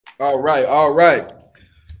All right, all right.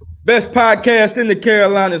 Best podcast in the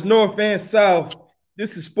Carolinas, North and South.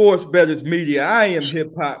 This is SportsBettersMedia. I am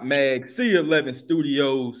Hip Hop Mag, C11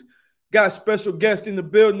 Studios. Got special guest in the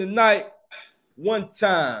building tonight. One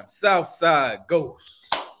time, Southside Gauxst.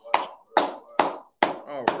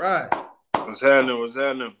 All right. What's happening? What's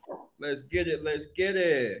happening? Let's get it. Let's get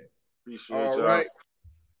it. Appreciate All y'all. right.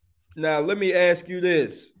 Now, let me ask you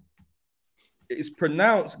this. It's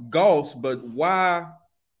pronounced Gauxst, but why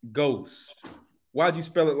Ghost? Why'd you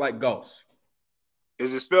spell it like Ghost?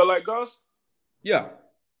 Is it spelled like Ghost? Yeah.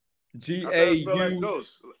 G-A-U. Like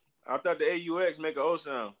Ghost. I thought the A-U-X make an O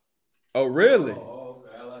sound. Oh, really? Oh,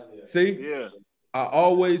 okay. I like that. See? Yeah. I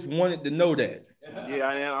always wanted to know that. Yeah,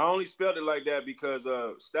 I only spelled it like that because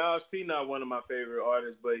Styles P not one of my favorite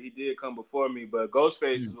artists, but he did come before me. But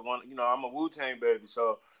Ghostface is the one, I'm a Wu-Tang baby,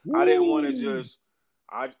 so I didn't want to just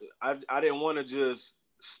I didn't want to just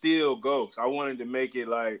steal Ghost. I wanted to make it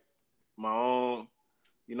like my own,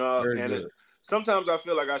 sometimes I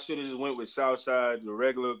feel like I should have just went with Southside, the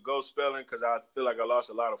regular Ghost spelling, because I feel like I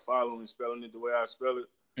lost a lot of following spelling it the way I spell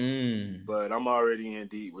it. But I'm already in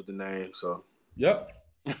deep with the name, so. Yep.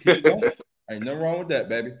 Keep going. Ain't nothing wrong with that,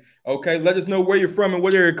 baby. Okay, let us know where you're from and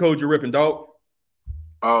what area code you're ripping, dog.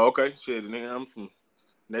 Oh, okay. Shit, nigga, I'm from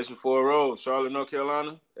Nation 4 Road, Charlotte, North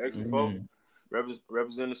Carolina, Exit 4.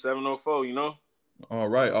 Representing 704, you know? All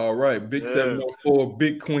right. Big 704,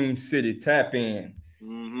 Big Queen City. Tap in.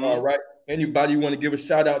 All right. Anybody you want to give a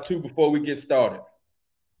shout out to before we get started?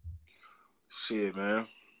 Shit, man.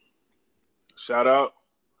 Shout out.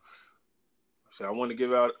 I want to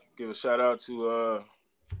give a shout out to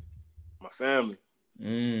my family.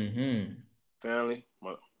 Family,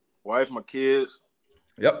 my wife, my kids.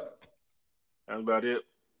 Yep. That's about it.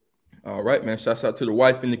 All right, man. Shouts out to the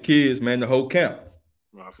wife and the kids, man, the whole camp.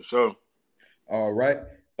 For sure. All right.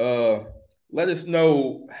 Let us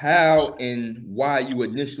know how and why you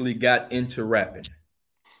initially got into rapping.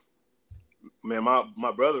 Man,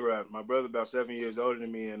 my brother rapped. My brother about 7 years older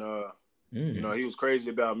than me, and he was crazy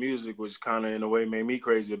about music, which kind of in a way made me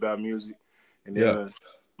crazy about music. And then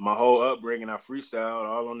my whole upbringing, I freestyled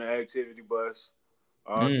all on the activity bus,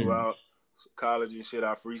 all throughout college and shit.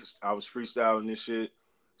 I was freestyling this shit.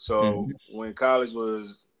 So when college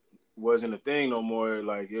wasn't a thing no more,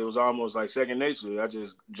 like it was almost like second nature. I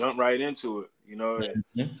just jumped right into it,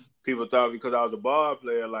 And people thought because I was a ball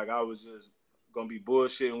player, like I was just gonna be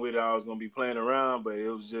bullshitting with it. I was gonna be playing around, but it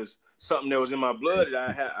was just something that was in my blood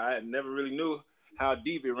that I never really knew how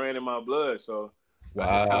deep it ran in my blood. So I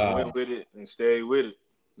just kind of went with it and stayed with it.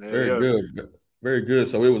 Very good.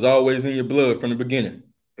 So it was always in your blood from the beginning.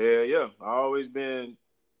 Yeah. I always been,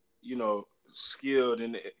 skilled,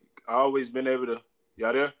 and I always been able to.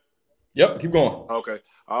 Y'all there? Yep, keep going. Okay.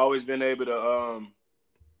 I always been able to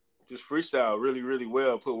just freestyle really, really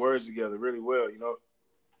well, put words together really well,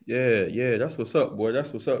 Yeah, that's what's up, boy.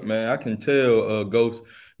 That's what's up, man. I can tell, Ghost,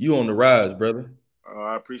 you on the rise, brother.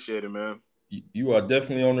 I appreciate it, man. You are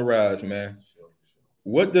definitely on the rise, man.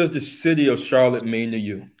 What does the city of Charlotte mean to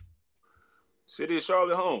you? City of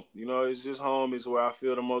Charlotte home. It's just home. It's where I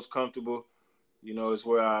feel the most comfortable. It's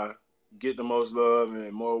where I get the most love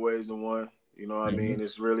in more ways than one. You know what I mean?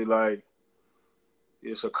 It's really like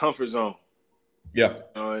it's a comfort zone. Yeah.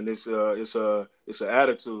 And it's an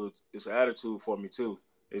attitude. It's an attitude for me too.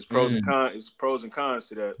 It's pros and cons. It's pros and cons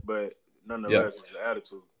to that, but nonetheless, it's an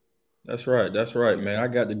attitude. That's right, man. I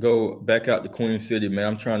got to go back out to Queen City, man.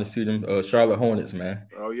 I'm trying to see them Charlotte Hornets, man.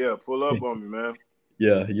 Oh yeah, pull up on me, man.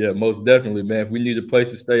 Yeah, most definitely, man. If we need a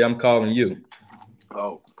place to stay, I'm calling you.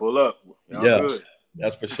 Oh, pull up. Y'all good.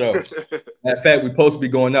 That's for sure. Matter of fact, we're supposed to be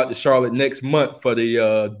going out to Charlotte next month for the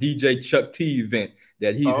DJ Chuck T event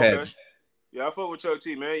that he's having. Yeah, I fuck with Chuck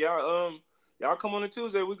T, man. Y'all come on a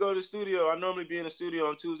Tuesday. We go to the studio. I normally be in the studio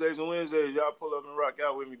on Tuesdays and Wednesdays. Y'all pull up and rock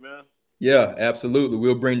out with me, man. Yeah, absolutely.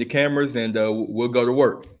 We'll bring the cameras and we'll go to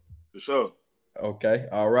work. For sure. Okay.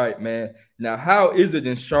 All right, man. Now, how is it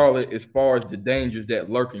in Charlotte as far as the dangers that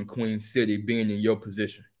lurk in Queen City being in your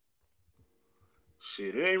position?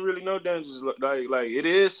 Shit, it ain't really no dangers. Like it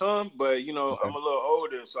is some, but I'm a little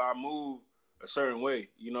older, so I move a certain way,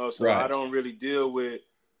 so I don't really deal with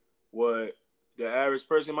what the average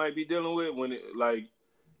person might be dealing with when it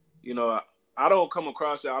I don't come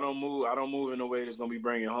across it. I don't move in a way that's gonna be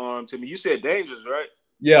bringing harm to me. You said dangerous, right?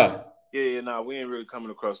 Yeah. Yeah, we ain't really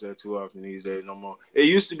coming across that too often these days no more. It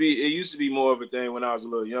used to be more of a thing when I was a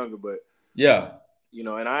little younger, but yeah.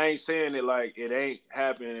 And I ain't saying it like it ain't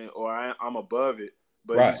happening or I'm above it,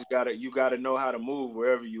 but you gotta know how to move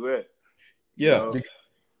wherever you at.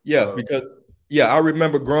 Because I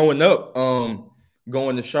remember growing up,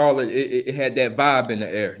 going to Charlotte, it had that vibe in the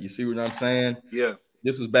air. You see what I'm saying? Yeah.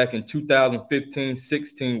 This was back in 2015,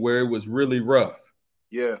 16, where it was really rough.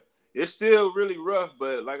 Yeah, it's still really rough,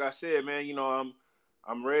 but like I said, man,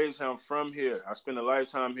 I'm raised. I'm from here. I spent a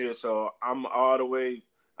lifetime here, so I'm all the way.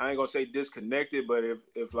 I ain't gonna say disconnected, but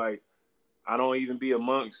if like I don't even be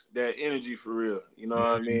amongst that energy for real, you know what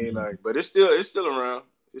I mean? Like, but it's still around.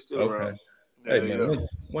 It's still around. Hey Yeah, man, yeah.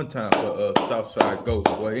 one time for Southside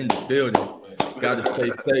Gauxst, boy, in the building. Got to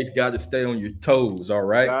stay safe. Got to stay on your toes. All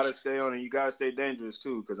right. Gotta stay on it. You gotta stay dangerous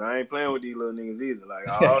too, cause I ain't playing with these little niggas either. Like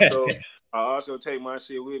I also take my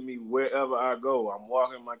shit with me wherever I go. I'm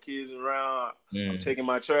walking my kids around. I'm taking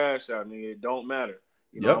my trash out, nigga. It don't matter.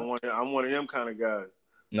 You know, I'm one of them kind of guys.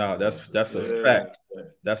 No, that's a fact.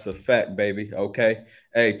 That's a fact, baby. Okay.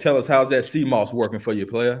 Hey, tell us, how's that CMOS working for you,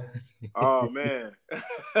 player? Oh man.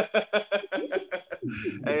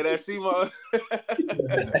 Hey, that CMOS.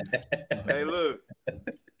 Hey, look.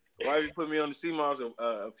 Wifey put me on the CMOS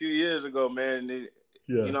a few years ago, man.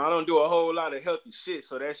 You know, I don't do a whole lot of healthy shit,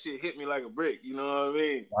 so that shit hit me like a brick. You know what I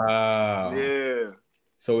mean? Wow. Yeah.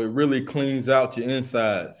 So it really cleans out your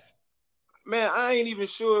insides. Man, I ain't even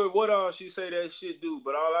sure what all she say that shit do,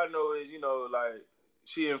 but all I know is, like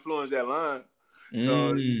she influenced that line.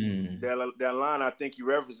 So that line I think you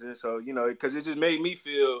referencing. So, because it just made me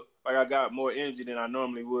feel like I got more energy than I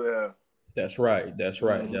normally would have. That's right. That's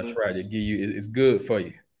right. That's right. It give you. It's good for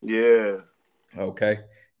you. Yeah. Okay.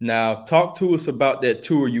 Now talk to us about that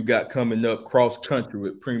tour you got coming up cross country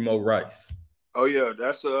with Primo Rice. Oh yeah,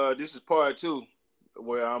 that's this is part 2,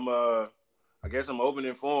 where I guess I'm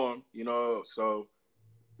opening for him. So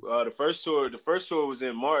the first tour was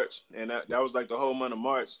in March, and that was like the whole month of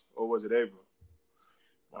March, or was it April?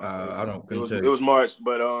 I don't. It was March,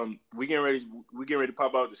 but we getting ready to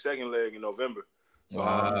pop out the second leg in November. So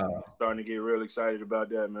I'm starting to get real excited about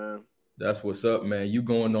that, man. That's what's up, man. You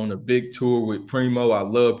going on a big tour with Primo. I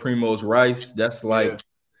love Primo's Rice. That's like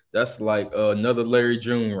another Larry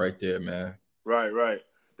June right there, man. Right.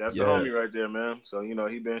 That's the homie right there, man. So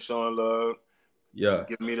he been showing love. Yeah.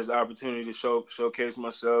 Giving me this opportunity to showcase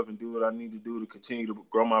myself and do what I need to do to continue to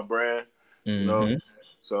grow my brand.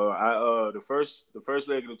 So I the first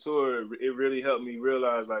leg of the tour, it really helped me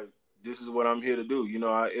realize like this is what I'm here to do.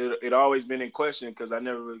 It always been in question because I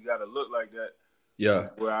never really got to look like that. Yeah.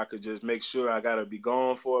 Where I could just make sure I gotta be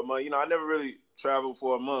gone for a month. I never really traveled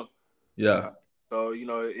for a month. Yeah. So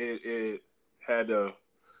it had to.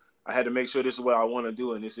 I had to make sure this is what I want to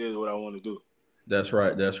do, and this is what I want to do. That's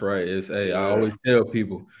right. That's right. I always tell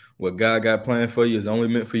people what God got planned for you is only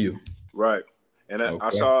meant for you. Right. And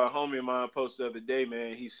I saw a homie of mine post the other day,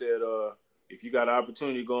 man. He said, if you got an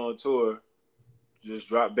opportunity to go on tour, just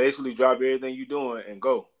drop everything you're doing and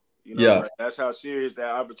go. Like, that's how serious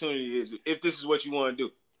that opportunity is. If this is what you want to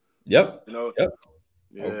do. Yep. Yep.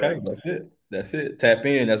 Yeah. Okay. That's it. Tap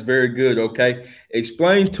in. That's very good. Okay.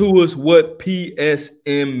 Explain to us what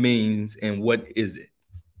PSM means and what is it?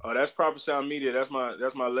 Oh, that's Proper Sound Media. That's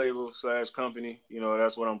my label / company.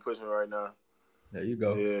 That's what I'm pushing right now. There you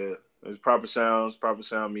go. Yeah. It's Proper Sounds, Proper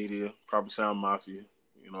Sound Media, Proper Sound Mafia.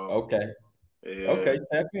 Okay. Yeah. Okay.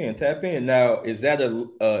 Tap in. Now, is that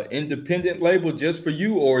a independent label just for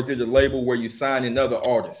you, or is it a label where you sign in other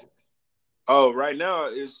artists? Oh, right now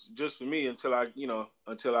it's just for me until I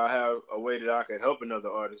have a way that I can help another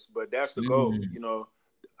artist. But that's the goal.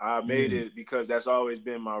 I made it because that's always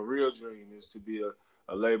been my real dream is to be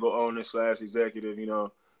a label owner / executive, /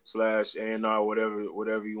 A&R,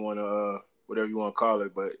 whatever you want to call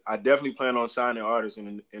it. But I definitely plan on signing artists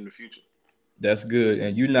in the future. That's good.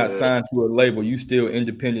 And you're not signed to a label. You still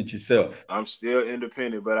independent yourself. I'm still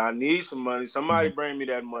independent, but I need some money. Somebody bring me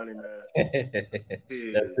that money, man.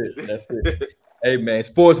 That's it. Hey, man,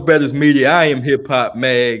 SportsBettersMedia.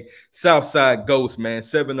 Iamhiphopmag. Southside Gauxst, man.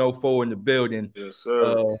 704 in the building. Yes,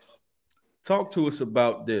 sir. Talk to us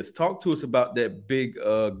about this. Talk to us about that big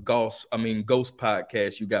Gauxst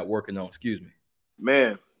podcast you got working on. Excuse me.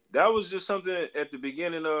 Man, that was just something at the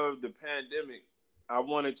beginning of the pandemic. I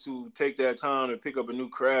wanted to take that time to pick up a new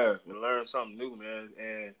craft and learn something new, man.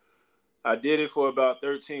 And I did it for about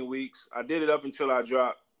 13 weeks. I did it up until I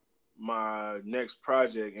dropped my next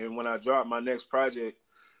project. And when I dropped my next project,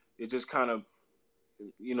 it just kind of,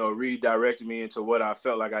 redirected me into what I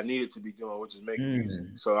felt like I needed to be doing, which is making music.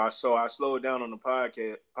 So I slowed down on the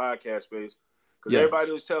podcast space because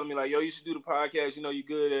everybody was telling me like, yo, you should do the podcast. You're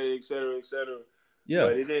good at it, et cetera, et cetera. Yeah.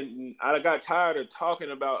 But it didn't. I got tired of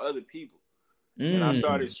talking about other people. And I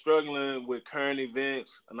started struggling with current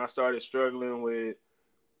events, and I started struggling with,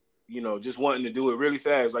 just wanting to do it really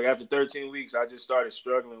fast. Like after 13 weeks, I just started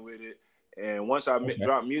struggling with it. And once I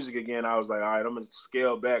dropped music again, I was like, all right, I'm going to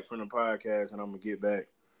scale back from the podcast and I'm going to get back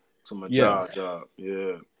to my job.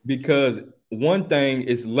 Yeah. Because one thing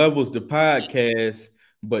is levels the podcast,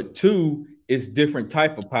 but two, it's different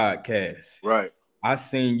type of podcasts. Right. I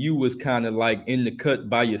seen you was kind of like in the cut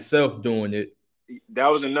by yourself doing it. That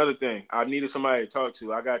was another thing. I needed somebody to talk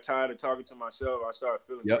to. I got tired of talking to myself. I started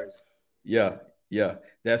feeling crazy. Yeah,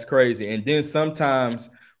 that's crazy. And then sometimes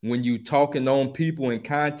when you talking on people and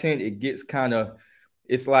content, it gets kind of,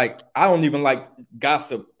 it's like, I don't even like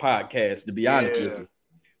gossip podcasts, to be honest with you.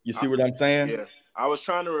 You see what I'm saying? Yeah. I was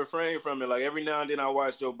trying to refrain from it. Like every now and then I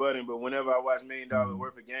watch Joe Budden, but whenever I watch $1 million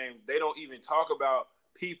worth of games, they don't even talk about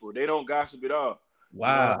people. They don't gossip at all. Wow.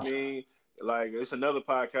 You know what I mean? Like it's another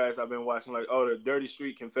podcast I've been watching, like the Dirty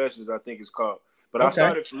Street Confessions, I think it's called. But I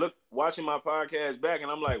started watching my podcast back,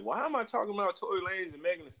 and I'm like, why am I talking about Tory Lanez and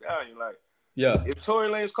Megan Thee Stallion? Like, if Tory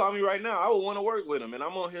Lanez called me right now, I would want to work with him, and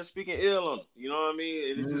I'm on here speaking ill on him. You know what I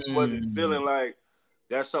mean? And it just wasn't feeling like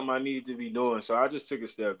that's something I needed to be doing. So I just took a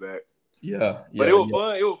step back. But it was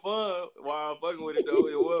fun. It was fun while I'm fucking with it, though.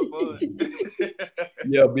 It was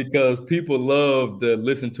fun. Because people love to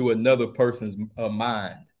listen to another person's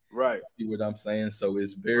mind. Right. See what I'm saying? So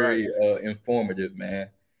it's very informative, man.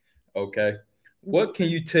 Okay. What can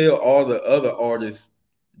you tell all the other artists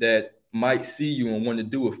that might see you and want to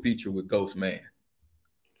do a feature with Gauxst, man?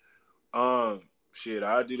 Shit,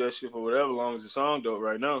 I do that shit for whatever, long as the song dope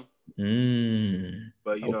right now.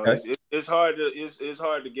 But you know, it's hard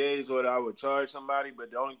to gauge what I would charge somebody. But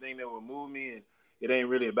the only thing that would move me, and it ain't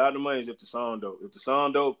really about the money, is if the song dope. If the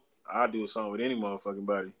song dope, I'll do a song with any motherfucking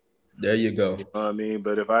body. There you go. You know what I mean?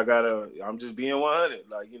 But if I'm just being 100.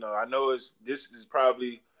 Like, you know, I know this is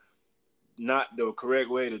probably not the correct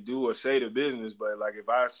way to do or say the business, but like if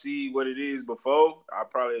I see what it is before, I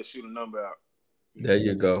probably shoot a number out. There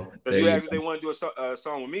you go. Because you asked if they want to do a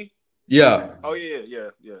song with me? Yeah. Oh yeah.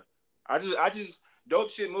 I just dope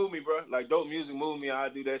shit move me, bro. Like dope music move me. I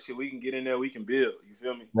do that shit. We can get in there. We can build. You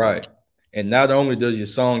feel me? Right. And not only does your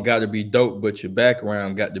song got to be dope, but your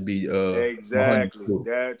background got to be exactly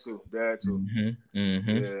that too.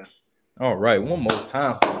 Yeah. All right, one more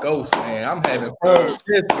time for Gauxst, man. I'm having fun with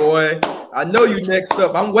this, boy. I know you next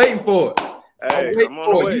up. I'm waiting for it. Hey, I'm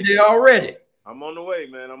on the way. You there already? I'm on the way,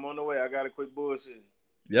 man. I'm on the way. I got to quit bullshit.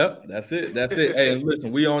 Yep, that's it. Hey, and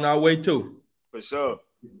listen, we on our way too. For sure.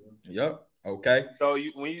 Yep. Okay. So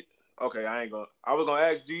I was gonna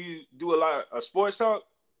ask, do you do a lot of sports talk?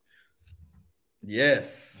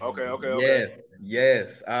 Yes. Okay.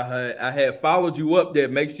 Yes. I had followed you up there.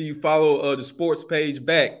 Make sure you follow the sports page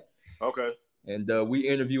back. Okay. And we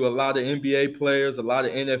interview a lot of NBA players, a lot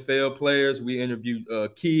of NFL players. We interview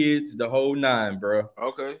kids, the whole nine, bro.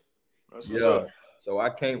 Okay. That's what's up. So I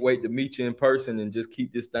can't wait to meet you in person and just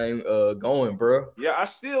keep this thing going, bro. Yeah, I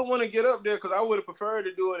still want to get up there because I would have preferred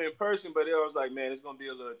to do it in person, but I was like, man, it's gonna be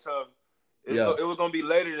a little tough. It was gonna be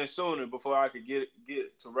later than sooner before I could get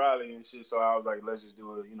to Raleigh and shit. So I was like, let's just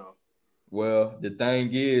do it, you know. Well, the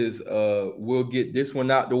thing is, we'll get this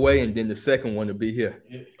one out the way, and then the second one will be here.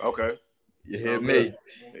 Okay. You hear me?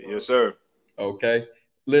 Yes, sir. Okay.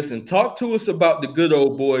 Listen, talk to us about the Good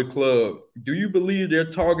Old Boy Club. Do you believe they're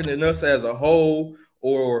targeting us as a whole,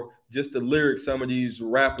 or just the lyrics some of these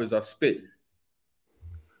rappers are spitting?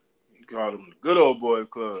 You call them the Good Old Boy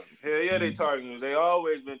Club. Hell yeah, they targeting us. They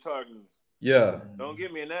always been targeting us. Yeah. Don't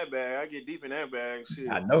get me in that bag. I get deep in that bag. Shit.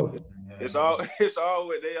 I know. It's always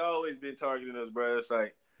they always been targeting us, bro. It's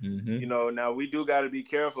like, you know, now we do got to be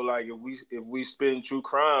careful. Like if we spin true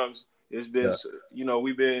crimes, it's been you know,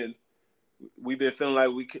 we've been feeling like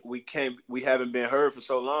we haven't been heard for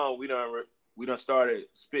so long. We done started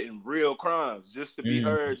spitting real crimes just to be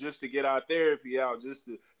heard, just to get our therapy out, just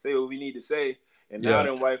to say what we need to say. And now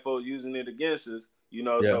them white folks using it against us, you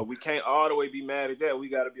know, so we can't all the way be mad at that. We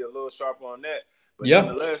got to be a little sharper on that. But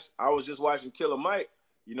nonetheless, I was just watching Killer Mike.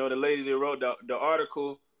 You know, the lady that wrote the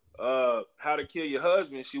article, How to Kill Your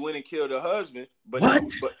Husband. She went and killed her husband,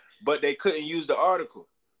 but they couldn't use the article.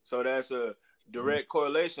 So that's a direct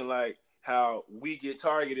correlation, like how we get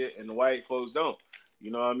targeted and the white folks don't.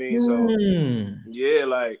 You know what I mean? So yeah,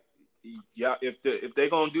 like if they're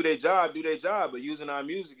gonna do their job, but using our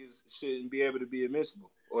music shouldn't be able to be admissible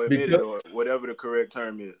or admitted or whatever the correct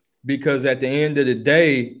term is. Because at the end of the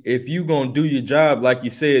day, if you gonna do your job, like you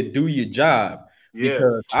said, do your job. Yeah.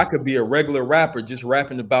 Because I could be a regular rapper just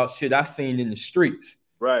rapping about shit I seen in the streets.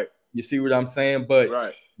 Right. You see what I'm saying?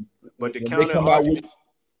 But the counter arguments.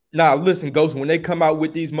 Now, listen, Gauxst, when they come out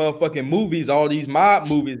with these motherfucking movies, all these mob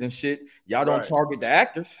movies and shit, y'all don't target the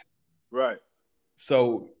actors. Right.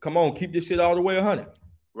 So, come on, keep this shit all the way 100.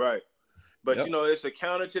 Right. But, you know, it's a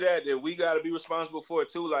counter to that we got to be responsible for it,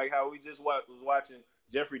 too. Like how we just was watching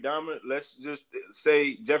Jeffrey Dahmer, let's just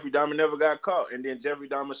say Jeffrey Dahmer never got caught, and then Jeffrey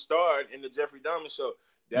Dahmer starred in the Jeffrey Dahmer show.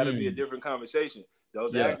 That'll be a different conversation.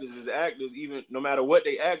 Those actors is actors, even no matter what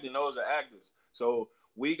they act in, those are actors. So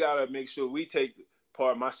we gotta make sure we take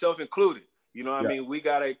part, myself included. You know what I mean? We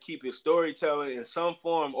gotta keep it storytelling in some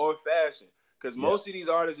form or fashion, because most of these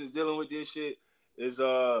artists is dealing with this shit is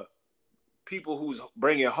people who's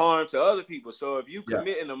bringing harm to other people. So if you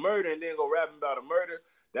committing a murder and then go rapping about a murder,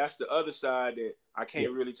 that's the other side that I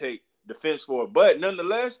can't really take defense for. But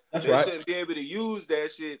nonetheless, they shouldn't be able to use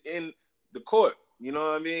that shit in the court. You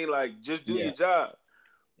know what I mean? Like, just do your job.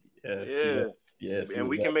 Yes. And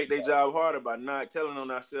we can make their job harder by not telling on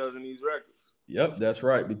ourselves in these records. Yep, that's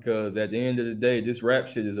right. Because at the end of the day, this rap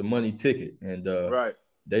shit is a money ticket. And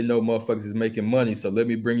they know motherfuckers is making money. So let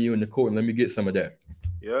me bring you in the court and let me get some of that.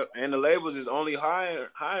 Yep. And the labels is only hiring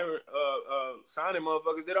signing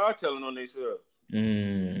motherfuckers that are telling on themselves.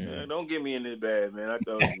 Man, don't get me in this bad, man. I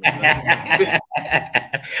told you, man.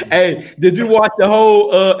 Hey, did you watch the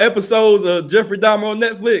whole episodes of Jeffrey Dahmer on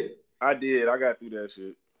Netflix? I did. I got through that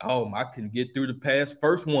shit. Oh, I couldn't get through the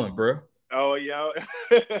first one, bro. Oh, yeah.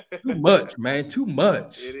 Too much, man. Too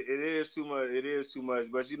much. It is too much. It is too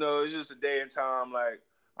much. But, you know, it's just a day and time. Like,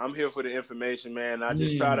 I'm here for the information, man. I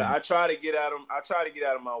just try to get out of I try to get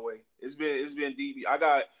out of my way. It's been deep. I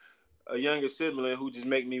got a younger sibling who just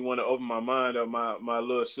make me want to open my mind up. My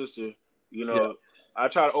little sister, you know, I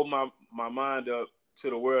try to open my mind up to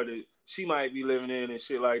the world that she might be living in and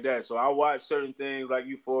shit like that. So I watch certain things like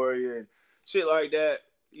Euphoria and shit like that.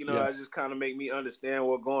 You know, I just kind of make me understand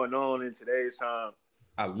what's going on in today's time.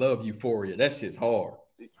 I love Euphoria. That shit's hard.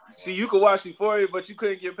 See, you could watch Euphoria, but you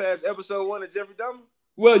couldn't get past episode 1 of Jeffrey Dahmer.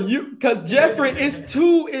 Well, because Jeffrey is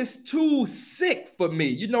too sick for me.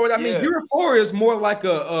 You know what I mean? Euphoria is more like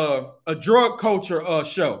a drug culture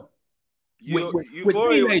show.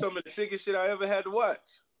 Euphoria was some of the sickest shit I ever had to watch.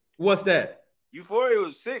 What's that? Euphoria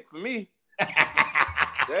was sick for me.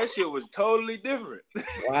 That shit was totally different.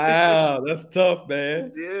 Wow, that's tough,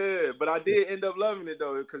 man. Yeah, but I did end up loving it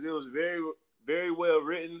though, because it was very, very well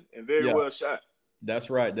written and very well shot. That's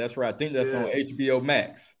right. I think that's on HBO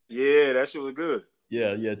Max. Yeah, that shit was good.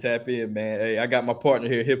 Yeah, tap in, man. Hey, I got my partner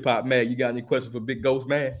here, Hip-Hop-Mag. You got any questions for Big Ghost,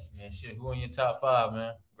 man? Man, shit, who in your top 5,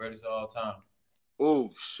 man? Greatest of all time. Oh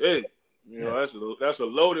shit. You know, that's a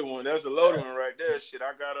loaded one. That's a loaded one right there. Shit,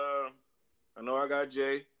 I know I got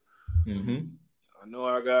Jay. I know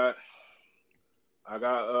I got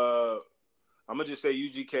I'm gonna just say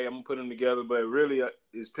UGK. I'm gonna put them together, but really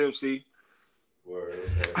it's Pimp C. Word.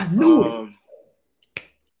 I knew it.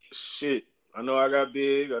 Shit. I know I got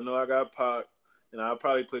Big. I know I got Pac. And I'll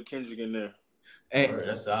probably put Kendrick in there. And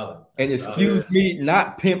that's solid. And excuse me,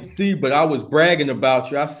 not Pimp C, but I was bragging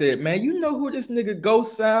about you. I said, man, you know who this nigga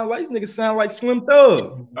Ghost sound like? This nigga sound like Slim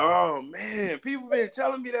Thug. Oh man, people been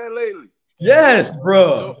telling me that lately. Yes,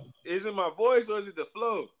 bro. So, is it my voice or is it the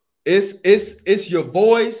flow? It's your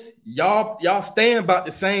voice. Y'all stand about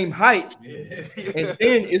the same height. And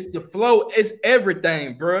then it's the flow. It's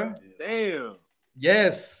everything, bro. Damn.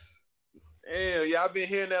 Yes. Damn, yeah, I've been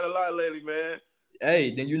hearing that a lot lately, man.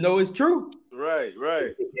 Hey, then you know it's true. Right.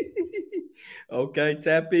 Okay,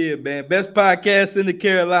 tap in, man. Best podcast in the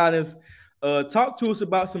Carolinas. Talk to us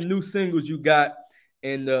about some new singles you got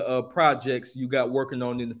and the projects you got working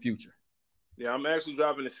on in the future. Yeah, I'm actually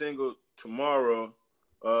dropping a single tomorrow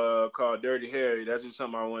called Dirty Harry. That's just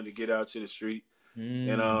something I wanted to get out to the street.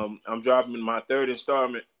 And I'm dropping my third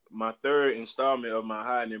installment of my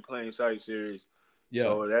Hiding in Plain Sight series. Yeah.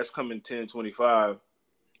 So that's coming 10/25.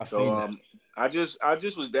 I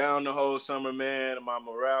just was down the whole summer, man. My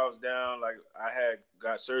morale's down. Like I had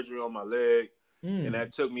got surgery on my leg, and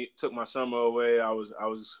that took my summer away. I was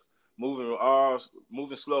moving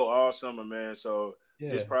slow all summer, man. So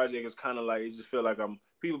this project is kind of like, it just feel like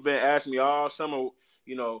people been asking me all summer,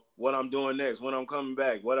 you know, what I'm doing next, when I'm coming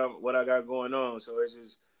back, what I got going on. So it's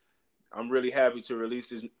just, I'm really happy to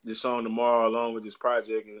release this song tomorrow along with this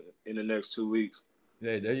project in the next 2 weeks.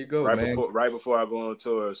 Yeah, there you go, man. Right before I go on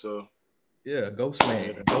tour, so. Yeah, Ghost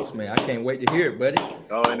Man. I can't wait to hear it, buddy.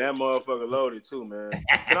 Oh, and that motherfucker loaded too, man.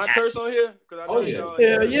 Can I curse on here? Hell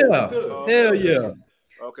yeah.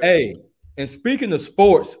 Okay. Hey, and speaking of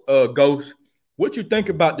sports, Ghost, what you think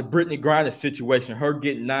about the Brittany Griner situation? Her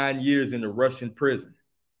getting 9 years in the Russian prison.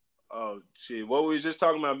 Oh shit! What we was just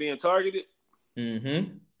talking about, being targeted. She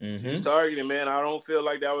was targeted, man. I don't feel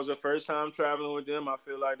like that was her first time traveling with them. I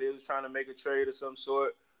feel like they was trying to make a trade of some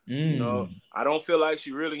sort. You know, I don't feel like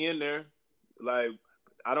she really in there. Like,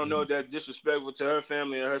 I don't know if that's disrespectful to her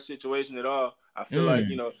family and her situation at all. I feel like,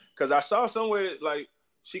 you know, because I saw somewhere like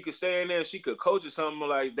she could stay in there and she could coach or something.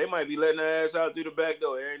 Like, they might be letting her ass out through the back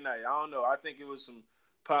door every night. I don't know. I think it was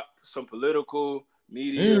some political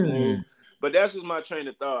media move. But that's just my train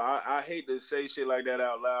of thought. I hate to say shit like that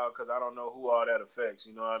out loud because I don't know who all that affects.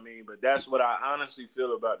 You know what I mean? But that's what I honestly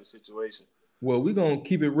feel about the situation. Well, we're gonna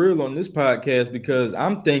keep it real on this podcast because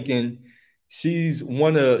I'm thinking she's the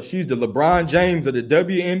LeBron James of the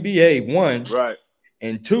WNBA, one. Right.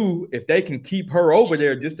 And two, if they can keep her over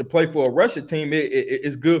there just to play for a Russia team,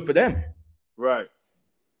 it's good for them. Right.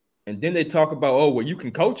 And then they talk about, oh, well, you can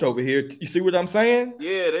coach over here. You see what I'm saying?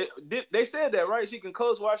 Yeah, they said that, right? She can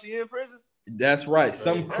coach while she in prison? That's right.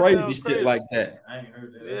 Some crazy shit like that. I ain't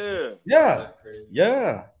heard that. Yeah. That's crazy.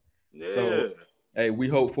 Yeah. So, hey, we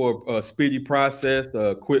hope for a speedy process,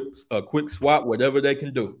 a quick swap, whatever they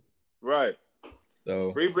can do. Right.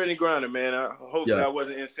 So free Brittany Griner, man. Hopefully I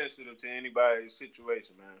wasn't insensitive to anybody's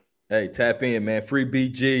situation, man. Hey, tap in, man. Free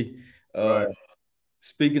BG. Right.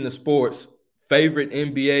 Speaking of sports, favorite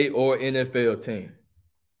NBA or NFL team?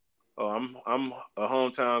 Oh, I'm a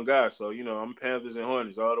hometown guy, so you know I'm Panthers and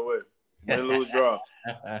Hornets all the way. Win, lose, draw.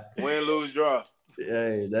 Win, lose, draw.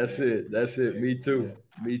 Hey, that's it. That's it. Me too.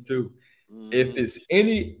 Me too. If it's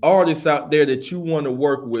any artists out there that you want to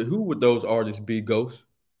work with, who would those artists be, Ghost?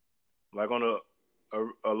 Like on a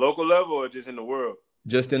local level or just in the world?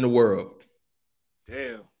 Just in the world.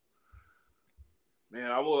 Damn. Man,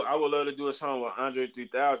 I would love to do a song with Andre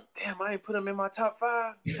 3000. Damn, I ain't put him in my top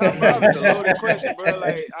 5. Top 5 is a loaded question, bro.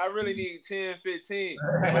 Like, I really need 10, 15.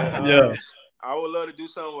 But, yeah. I would love to do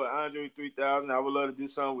something with Andre 3000. I would love to do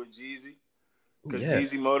something with Jeezy. Because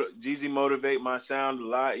Jeezy motivate my sound a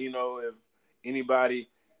lot. You know, if anybody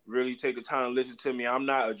really take the time to listen to me, I'm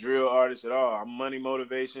not a drill artist at all. I'm money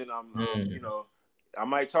motivation. You know, I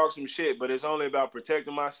might talk some shit, but it's only about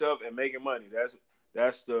protecting myself and making money.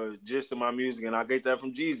 That's the gist of my music, and I get that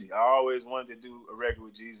from Jeezy. I always wanted to do a record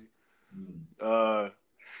with Jeezy.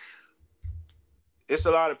 It's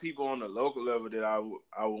a lot of people on the local level that I would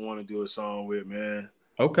want to do a song with, man.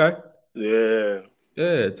 Okay. Yeah.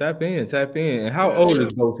 Yeah, tap in. And how old is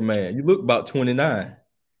Ghost Man? You look about 29.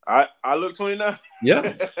 I look 29?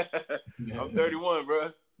 Yeah. I'm 31,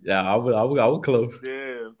 bro. Yeah, I was close.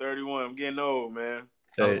 Yeah, I'm 31. I'm getting old, man.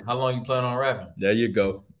 Hey. How long you plan on rapping? There you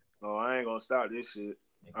go. Oh, I ain't gonna stop this shit.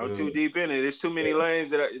 I'm too deep in it. There's too many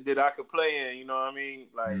lanes that I could play in. You know what I mean?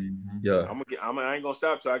 Like, I ain't gonna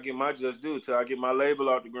stop till I get my just due, till I get my label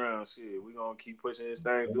off the ground. Shit, we gonna keep pushing this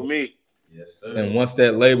thing through me. Yes, sir. And once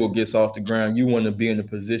that label gets off the ground, you want to be in a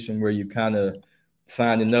position where you kind of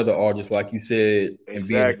sign another artist, like you said, and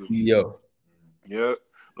be a CEO. Yep,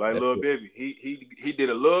 like Lil Baby. He did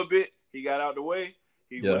a little bit. He got out the way.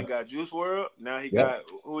 He went and got Juice WRLD. Now he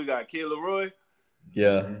got Kid Leroy.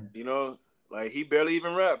 Yeah. You know, like he barely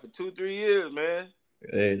even rapped for 2-3 years, man.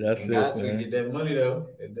 Hey, that's it. Got to get that money though.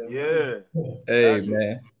 Hey,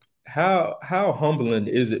 man. How humbling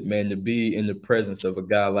is it, man, to be in the presence of a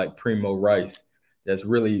guy like Primo Rice that's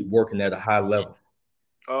really working at a high level?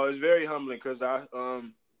 Oh, it's very humbling because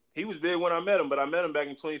he was big when I met him, but I met him back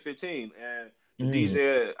in 2015, and the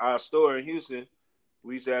DJ at our store in Houston,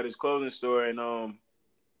 we used to have his clothing store, and the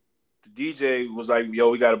DJ was like, "Yo,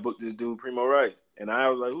 we got to book this dude, Primo Rice," and I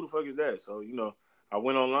was like, "Who the fuck is that?" So you know, I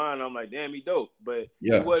went online, and I'm like, "Damn, he dope," but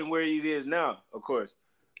he wasn't where he is now, of course,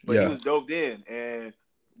 but he was dope then, and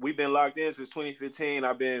we've been locked in since 2015.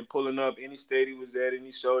 I've been pulling up any state he was at,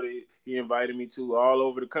 any show that he invited me to, all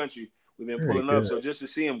over the country. We've been pulling up. So just to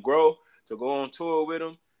see him grow, to go on tour with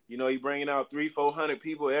him, you know, he bringing out 300-400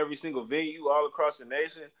 people every single venue all across the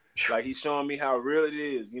nation. Like, he's showing me how real it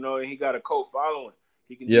is, you know, and he got a cult following.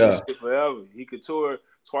 He can do this shit forever. He could tour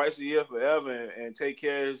twice a year forever and take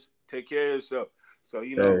care of himself. So,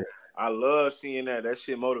 you know, I love seeing that. That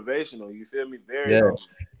shit motivational. You feel me? Very humble.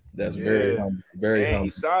 That's very humble. Very humble.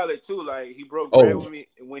 He's solid too. Like, he broke bread with me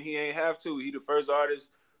when he ain't have to. He the first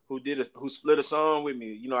artist who split a song with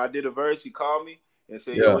me. You know, I did a verse. He called me and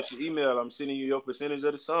said, "Yo, what's your email? I'm sending you your percentage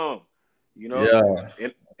of the song." You know,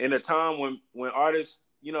 in a time when artists,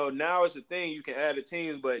 you know, now it's a thing you can add to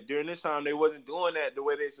teams, but during this time they wasn't doing that the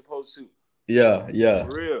way they supposed to. Yeah.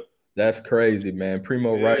 For real. That's crazy, man.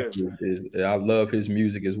 Primo Rice is I love his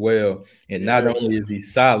music as well. And not only is he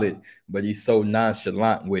solid, but he's so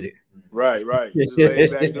nonchalant with it. Right. Just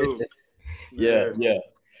laid back dude. Yeah.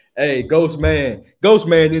 Hey, Ghost Man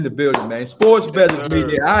in the building, man. Sports Betters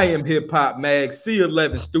Media. Iamhiphopmag,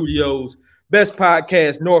 C11 Studios, best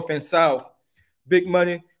podcast north and south. Big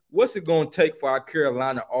money. What's it gonna take for our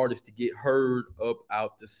Carolina artists to get heard up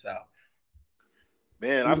out the South?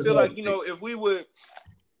 Man, I feel like, you know, if we would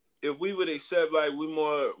accept, like,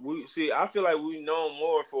 I feel like we know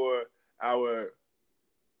more for our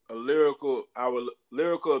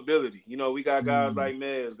lyrical ability. You know, we got guys like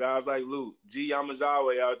Mez, guys like Luke, G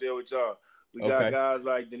Yamazawa out there with y'all. We got guys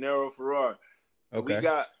like De Niro Ferrar. We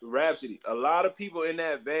got Rhapsody. A lot of people in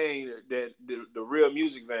that vein, that the real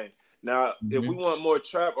music vein. Now, if we want more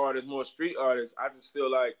trap artists, more street artists, I just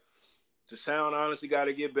feel like the sound honestly got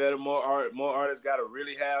to get better. More artists got to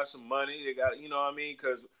really have some money. They got, you know what I mean?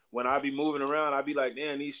 Because when I be moving around, I be like,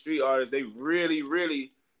 damn, these street artists, they really,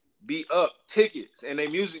 really be up tickets, and their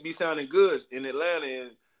music be sounding good in Atlanta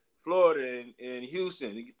and Florida and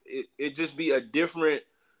Houston. It just be a different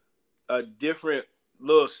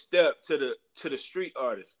little step to the street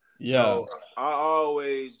artist. Yeah. So I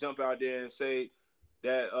always jump out there and say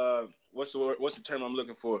that what's the term I'm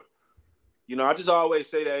looking for? You know, I just always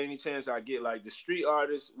say that any chance I get, like the street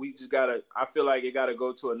artists, I feel like it gotta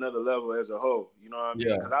go to another level as a whole. You know what I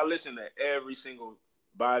mean? Because I listen to every single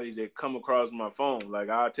body that come across my phone. Like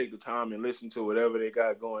I'll take the time and listen to whatever they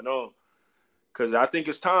got going on. Cause I think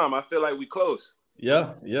it's time. I feel like we close.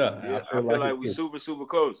 Yeah. I feel like we super, super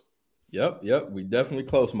close. Yep. We definitely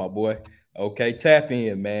close, my boy. Okay, tap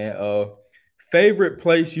in, man. Favorite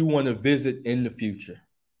place you want to visit in the future?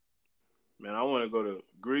 Man, I want to go to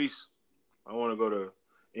Greece. I want to go to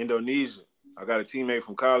Indonesia. I got a teammate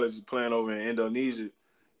from college playing over in Indonesia,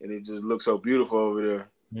 and it just looks so beautiful over there.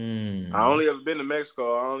 I only ever been to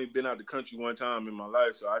Mexico. I only been out the country one time in my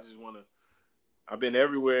life, so I just want to. I've been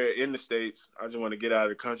everywhere in the States. I just want to get out of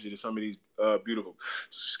the country to some of these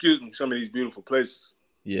some of these beautiful places.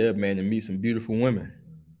 Yeah, man, and meet some beautiful women.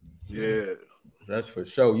 Yeah, that's for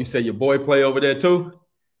sure. You say your boy play over there too?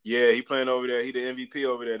 Yeah, he playing over there. He the MVP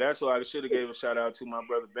over there. That's why I should have gave a shout out to my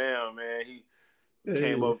brother Bam, man.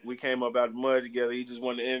 We came up out of the mud together. He just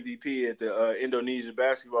won the MVP at the Indonesia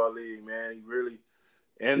Basketball League, man. He really,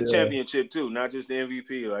 and the championship too, not just the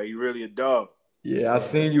MVP. Like he really a dog. Yeah, I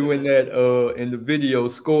seen you in that in the video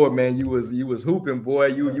score, man. You was hooping, boy.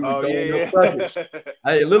 You were throwing up buckets.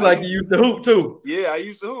 Hey, it looked like you used to hoop too. Yeah, I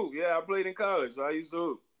used to hoop. Yeah, I played in college, so I used to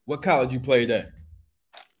hoop. What college you played at?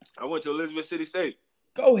 I went to Elizabeth City State.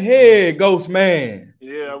 Go ahead, Ghost man.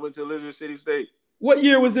 Yeah, I went to Elizabeth City State. What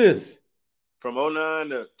year was this? From 2009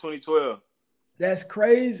 to 2012. That's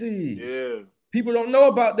crazy. Yeah. People don't know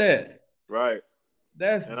about that. Right.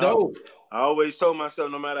 That's dope. I always told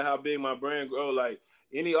myself, no matter how big my brand grow, like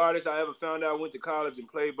any artist I ever found out went to college and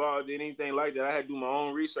played ball, did anything like that, I had to do my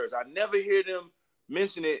own research. I never hear them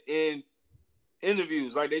mention it in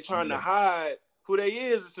interviews. Like they trying to hide who they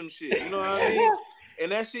is or some shit. You know what I mean?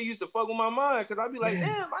 And that shit used to fuck with my mind because I'd be like,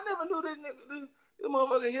 damn, I never knew this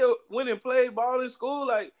motherfucker here went and played ball in school.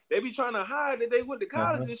 Like they be trying to hide that they went to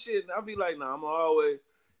college and shit. And I'd be like, nah, I'm always,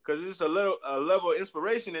 because it's a level of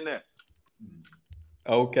inspiration in that.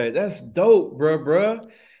 Okay, that's dope, bruh.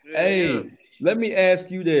 Yeah, hey, let me ask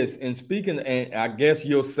you this. And speaking, and I guess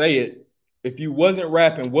you'll say it, if you wasn't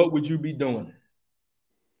rapping, what would you be doing?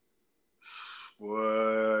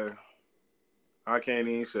 Boy, I can't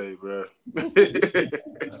even say, bro.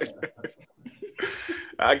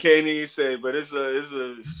 I can't even say, but it's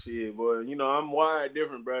a shit, boy. You know, I'm wired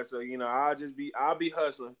different, bro. So you know, I'll be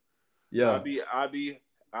hustling. Yeah,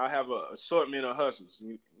 I have an assortment of hustles.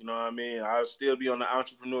 You know what I mean? I'll still be on the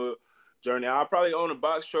entrepreneur journey. I'll probably own a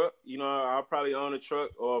box truck. You know, I'll probably own a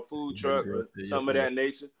truck or a food truck or something of that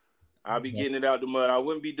nature. I'll be getting it out the mud. I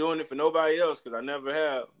wouldn't be doing it for nobody else because I never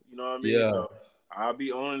have. You know what I mean? Yeah. So I'll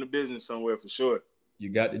be owning a business somewhere for sure. You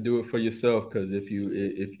got to do it for yourself because if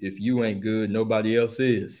you ain't good, nobody else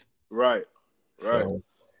is. Right. So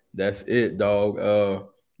that's it, dog.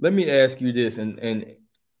 Let me ask you this and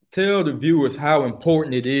tell the viewers how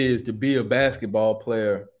important it is to be a basketball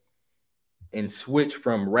player and switch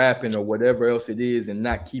from rapping or whatever else it is and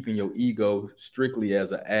not keeping your ego strictly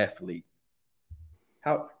as an athlete.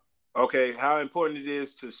 How important it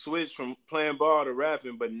is to switch from playing ball to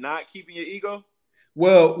rapping, but not keeping your ego?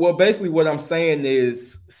 Well, basically what I'm saying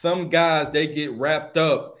is some guys, they get wrapped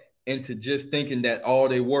up into just thinking that all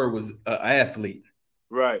they were was an athlete.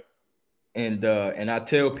 Right. And I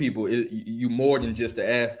tell people, you more than just an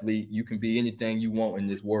athlete. You can be anything you want in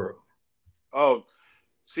this world. Oh,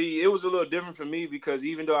 see, it was a little different for me because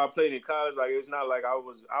even though I played in college, like it's not like I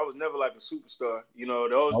was never like a superstar. You know,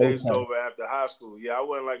 those days was over after high school. Yeah, I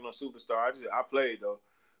wasn't like no superstar. I played though.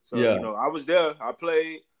 So you know, I was there. I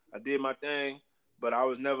played. I did my thing. But I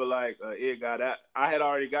was never like it got out. I had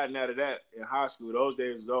already gotten out of that in high school. Those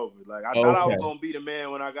days was over. Like I thought I was gonna be the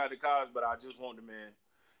man when I got to college, but I just want the man.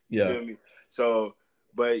 You feel me? So,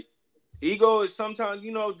 but ego is sometimes,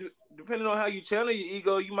 you know, depending on how you channel your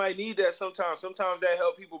ego, you might need that sometimes. Sometimes that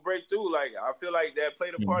help people break through. Like I feel like that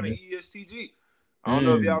played a part in ESTG. I don't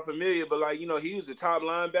know if y'all familiar, but like, you know, he was the top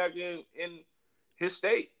linebacker in his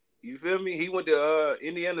state. You feel me? He went to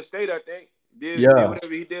Indiana State, I think. Did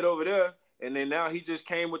whatever he did over there. And then now he just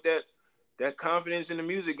came with that that confidence in the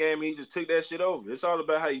music game, he just took that shit over. It's all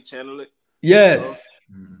about how you channel it. Yes.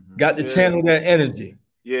 Got to channel that energy.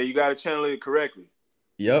 Yeah, you got to channel it correctly.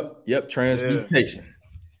 Yep. Transmutation. Yeah.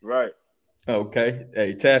 Right. Okay.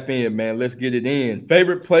 Hey, tap in, man. Let's get it in.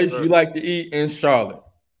 Favorite place you like to eat in Charlotte?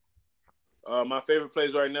 My favorite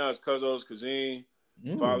place right now is Cuzzo's Cuisine,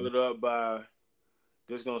 followed up by,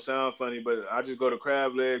 this is going to sound funny, but I just go to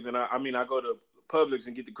Crab Legs, and I go to Publix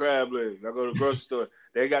and get the crab legs. I go to the grocery store.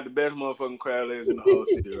 They got the best motherfucking crab legs in the whole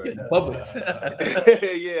city right now. Publix.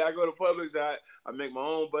 Yeah, I go to Publix. I make my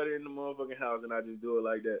own butter in the motherfucking house, and I just do it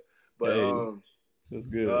like that. But that's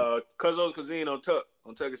good. Cuzzo's Cuisine on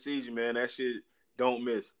Tuckasegee, man, that shit don't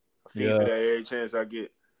miss. I feed for that every chance I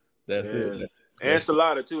get. That's it. And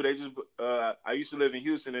Salada too. They just I used to live in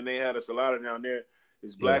Houston, and they had a Salada down there.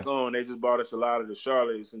 It's black owned. They just bought a Salada to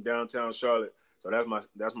Charlotte. It's in downtown Charlotte. So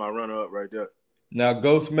that's my runner up right there. Now,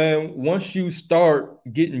 Ghost man, once you start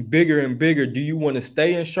getting bigger and bigger, do you want to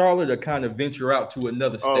stay in Charlotte or kind of venture out to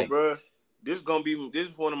another state? Oh, bro, this is gonna be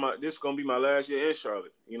my last year in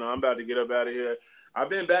Charlotte. You know, I'm about to get up out of here. I've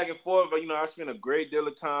been back and forth, but I spent a great deal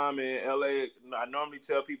of time in LA. I normally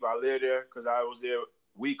tell people I live there because I was there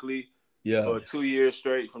weekly for 2 years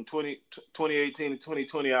straight. From 2018 to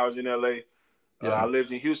 2020, I was in LA. I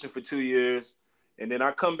lived in Houston for 2 years. And then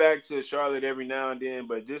I come back to Charlotte every now and then,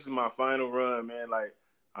 but this is my final run, man. Like,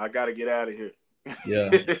 I got to get out of here. Yeah.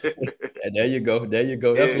 There you go.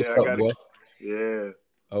 That's what's up, boy. Yeah.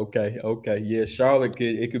 Okay. Yeah, Charlotte,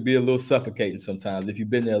 it could be a little suffocating sometimes if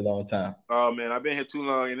you've been there a long time. Oh, man, I've been here too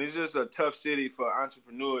long, and it's just a tough city for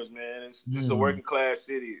entrepreneurs, man. It's just a working class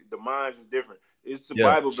city. The minds is different. It's the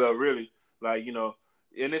Bible Belt, really. Like,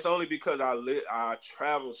 and it's only because I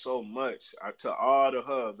travel so much to all the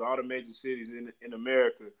hubs, all the major cities in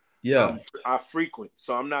America. Yeah. I frequent.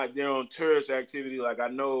 So I'm not there on tourist activity. Like, I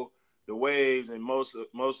know the ways and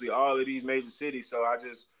mostly all of these major cities. So I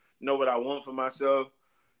just know what I want for myself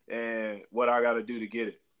and what I got to do to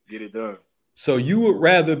get it done. So you would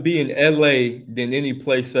rather be in LA than any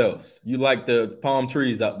place else? You like the palm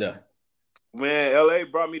trees out there? Man, LA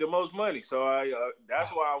brought me the most money, so that's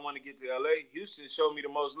why I want to get to LA. Houston showed me the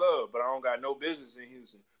most love, but I don't got no business in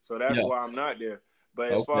Houston, so that's why I'm not there.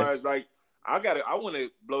 But as far as like, I want to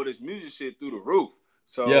blow this music shit through the roof.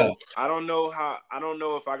 So I don't know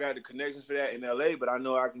if I got the connections for that in LA, but I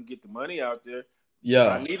know I can get the money out there. Yeah,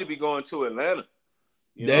 I need to be going to Atlanta.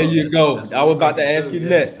 You go. I was about to ask you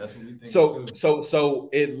next. So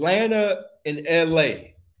Atlanta and LA,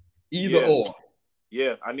 either or.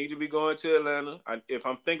 Yeah, I need to be going to Atlanta. If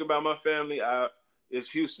I'm thinking about my family, it's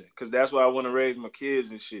Houston because that's where I want to raise my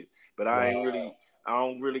kids and shit. But I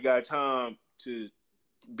don't really got time to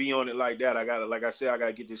be on it like that. Like I said, I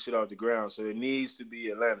gotta get this shit off the ground. So it needs to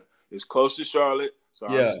be Atlanta. It's close to Charlotte, so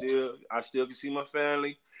I still can see my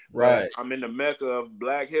family. Right. I'm in the mecca of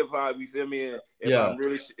black hip hop. You feel me? And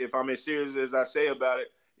if I'm as serious as I say about it,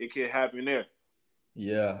 it can happen there.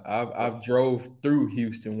 Yeah, I've drove through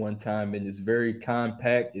Houston one time, and it's very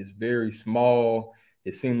compact. It's very small.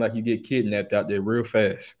 It seemed like you get kidnapped out there real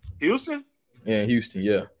fast. Houston? Yeah, Houston.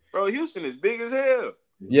 Yeah, bro, Houston is big as hell.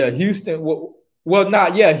 Yeah, Houston.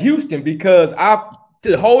 Houston because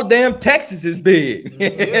the whole damn Texas is big.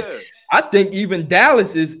 Yeah. I think even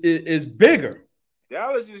Dallas is bigger.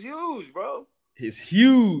 Dallas is huge, bro. It's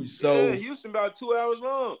huge. So Houston about 2 hours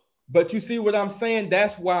long. But you see what I'm saying?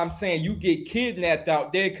 That's why I'm saying you get kidnapped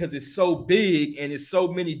out there because it's so big and it's so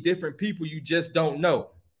many different people you just don't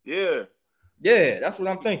know. Yeah. Yeah, that's what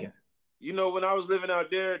I'm thinking. When I was living out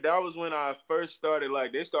there, that was when I first started.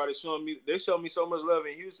 Like, they showed me so much love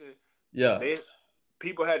in Houston. Yeah.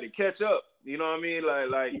 People had to catch up. You know what I mean?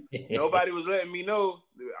 Like nobody was letting me know.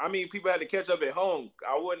 I mean, people had to catch up at home.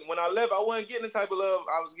 When I left, I wasn't getting the type of love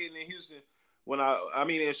I was getting in Houston.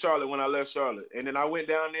 In Charlotte, when I left Charlotte. And then I went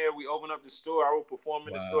down there, we opened up the store. I would perform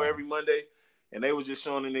in the store every Monday. And they was just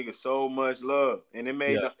showing the niggas so much love. And it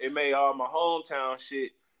made all my hometown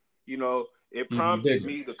shit, it prompted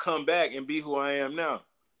me to come back and be who I am now.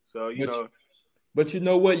 So, But you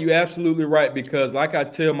know what? You're absolutely right, because like I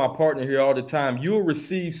tell my partner here all the time, you'll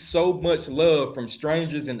receive so much love from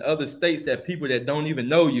strangers in other states that people that don't even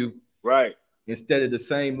know you. Right. Instead of the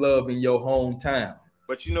same love in your hometown.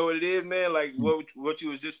 But you know what it is, man? Like what you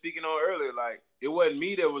was just speaking on earlier, like it wasn't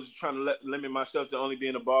me that was trying to limit myself to only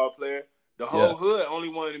being a ball player. The whole hood only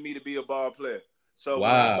wanted me to be a ball player. So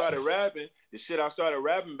when I started rapping, the shit I started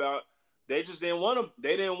rapping about, they just didn't want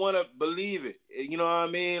to believe it. You know what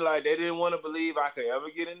I mean? Like they didn't want to believe I could ever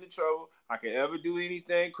get into trouble. I could ever do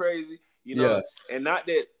anything crazy, and not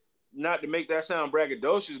to make that sound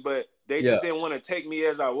braggadocious, but they just didn't want to take me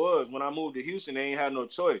as I was. When I moved to Houston, they ain't had no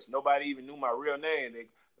choice. Nobody even knew my real name.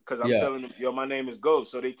 because I'm telling them, yo, my name is Gauxst.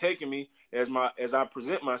 So they taking me as I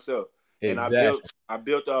present myself. Exactly. And I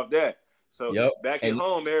built off that. So back at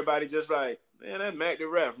home, everybody just like, man, that's Mac the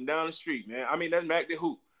Rap from down the street, man. I mean, that's Mac the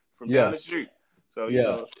Hoop from down the street. So you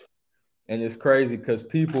know. And it's crazy because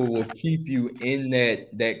people will keep you in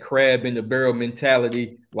that crab in the barrel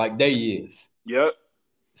mentality like they is. Yep.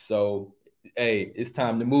 So, hey, it's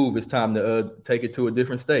time to move. It's time to take it to a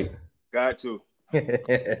different state. Got to.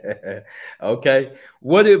 Okay.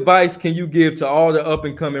 What advice can you give to all the up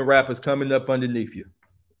and coming rappers coming up underneath you?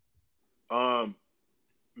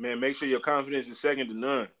 Man, make sure your confidence is second to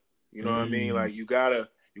none. You know what I mean? Like you gotta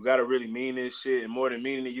really mean this shit, and more than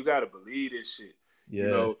meaning it, you gotta believe this shit. You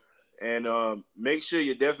know, and make sure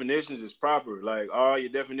your definitions is proper, like all your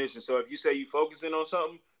definitions. So if you say you focusing on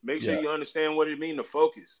something, make sure you understand what it means to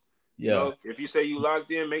focus. You know, if you say you locked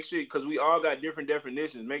in, make sure, because we all got different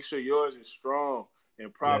definitions. Make sure yours is strong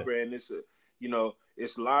and proper, and it's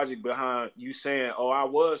it's logic behind you saying, "Oh, I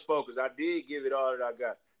was focused. I did give it all that I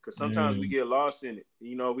got." Because sometimes we get lost in it.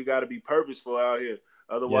 You know, we got to be purposeful out here.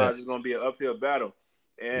 Otherwise, it's gonna be an uphill battle.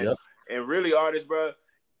 And really, artists, bro.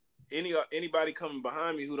 Anybody coming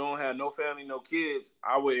behind me who don't have no family, no kids,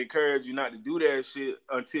 I would encourage you not to do that shit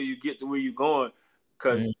until you get to where you're going.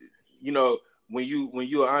 Because you know, when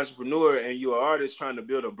you're an entrepreneur and you're an artist trying to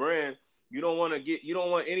build a brand, you don't want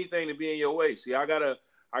anything to be in your way. See, I got a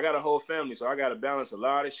whole family, so I got to balance a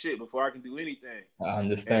lot of shit before I can do anything. I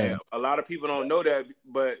understand. And a lot of people don't know that,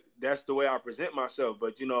 but that's the way I present myself.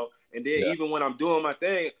 But, you know, and then even when I'm doing my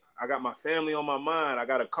thing, I got my family on my mind. I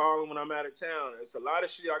got to call them when I'm out of town. It's a lot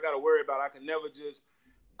of shit I got to worry about. I can never just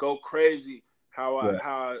go crazy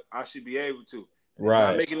how I should be able to. Right. I'm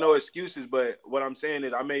not making no excuses, but what I'm saying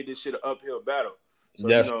is I made this shit an uphill battle. So,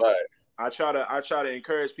 that's you know, I try to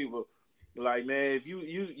encourage people. Like, man, if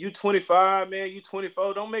you 25, man, you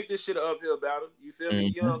 24, don't make this shit an uphill battle. You feel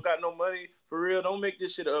me? You don't got no money for real. Don't make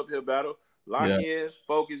this shit an uphill battle. Lock in,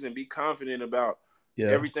 focus, and be confident about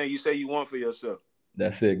everything you say you want for yourself.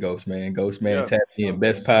 That's it, Gauxst Man. Gauxst Man, tap in.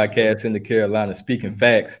 Best podcast in the Carolina, speaking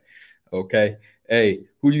facts. Okay. Hey,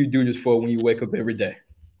 who do you do this for when you wake up every day?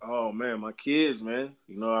 Oh man, my kids, man.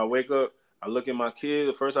 You know, I wake up, I look at my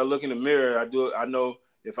kids. First, I look in the mirror. I know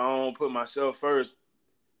if I don't put myself first,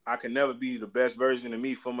 I can never be the best version of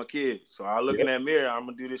me for my kids. So I look in that mirror, I'm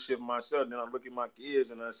going to do this shit for myself. Then I look at my kids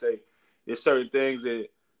and I say, there's certain things that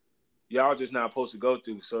y'all just not supposed to go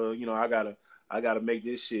through. So, you know, I gotta make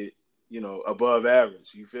this shit, you know, above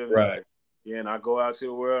average. You feel me? Right. Like, yeah, and I go out to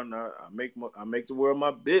the world and I make the world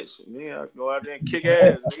my bitch. And then I go out there and kick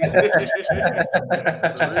ass.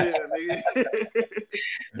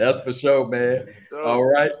 That's for sure, man. So, all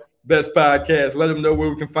right. Best podcast. Let them know where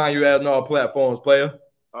we can find you at on all platforms, player.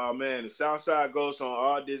 Oh man, the Southside Gauxst on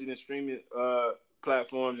all digital streaming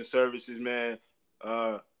platforms and services, man.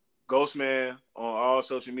 Gauxst Man on all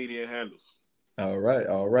social media handles. All right.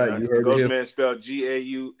 You heard Gauxst Man spelled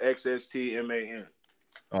GAUXSTMAN.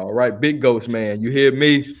 All right, big Gauxst Man. You hear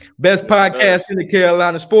me? Best podcast in the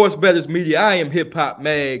Carolina, SportsBettersMedia. I am Hip Hop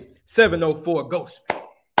Mag 704 Gauxst.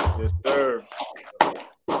 Yes, sir.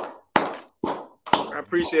 I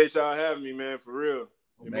appreciate y'all having me, man, for real.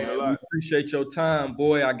 It means a lot. We appreciate your time,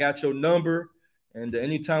 boy. I got your number. And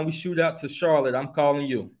anytime we shoot out to Charlotte, I'm calling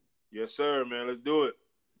you. Yes, sir, man. Let's do it.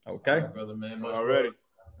 Okay. All right, brother, man. Already.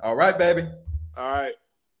 All right, baby. All right.